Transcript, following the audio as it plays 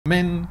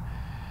Men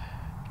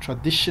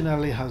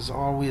traditionally has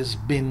always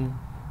been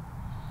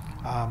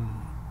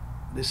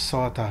this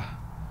sort of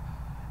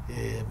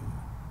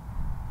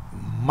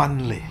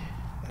manly.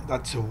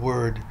 That's a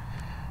word.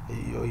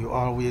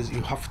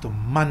 You have to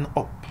man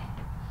up,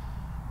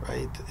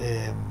 right?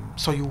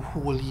 So you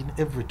hold in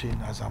everything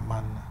as a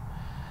man,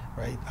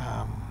 right?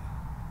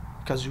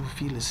 Because you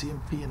feel the same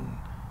pain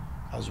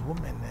as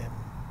women,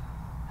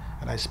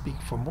 and I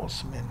speak for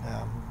most men.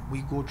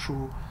 We go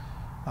through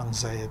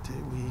anxiety,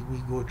 we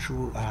go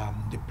through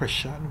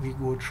depression, we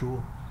go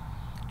through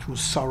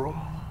sorrow,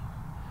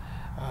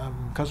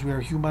 because we are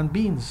human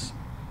beings.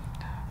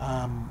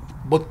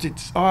 But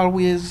it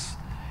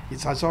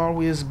has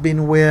always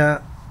been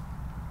where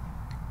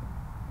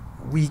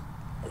we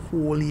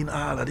hold in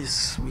all of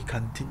this, we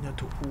continue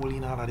to hold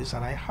in all of this,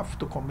 and I have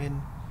to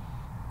commend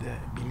the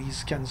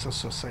Belize Cancer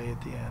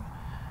Society, and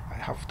I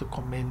have to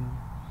commend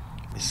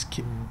Ms.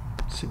 Kim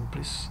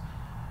Simplice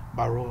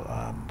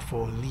Barrow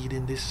for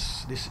leading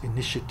this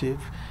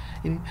initiative.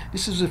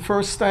 This is the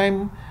first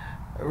time,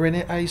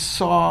 Renee, I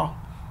saw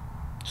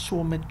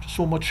so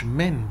much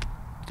men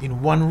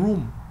in one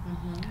room,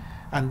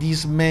 and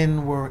these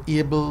men were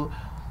able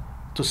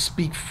to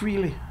speak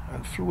freely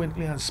and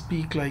fluently and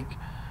speak like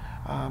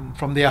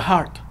from their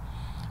heart.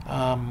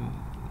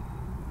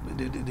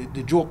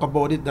 The joke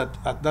about it, that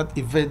at that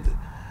event,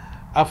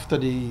 after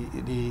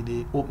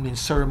the opening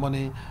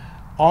ceremony,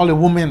 all the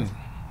women,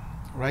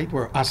 right,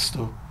 were asked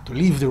to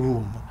leave the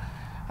room,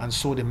 and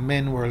so the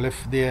men were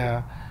left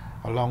there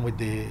along with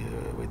the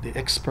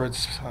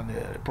experts and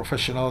the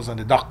professionals and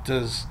the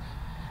doctors,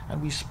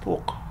 and we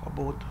spoke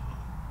about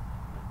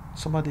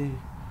some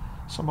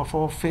of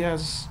our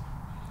fears,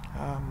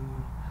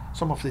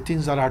 some of the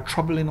things that are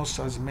troubling us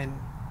as men,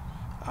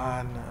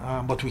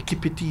 and but we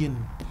keep it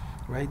in,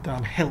 right?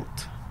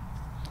 Health,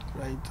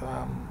 right?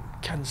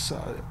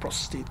 Cancer,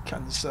 prostate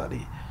cancer,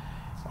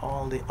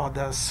 all the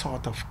other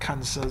sort of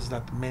cancers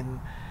that men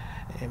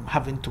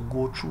having to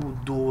go through,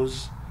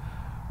 those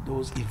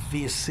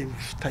evasive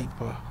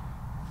type of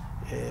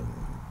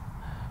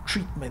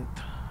treatment,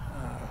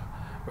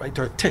 right,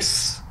 or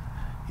tests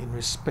in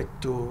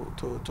respect to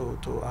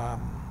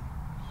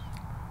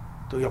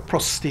your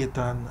prostate,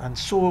 and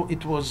so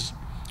it was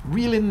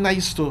really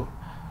nice to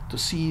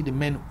see the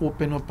men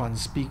open up and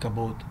speak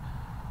about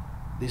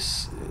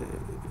this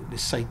the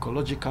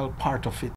psychological part of it,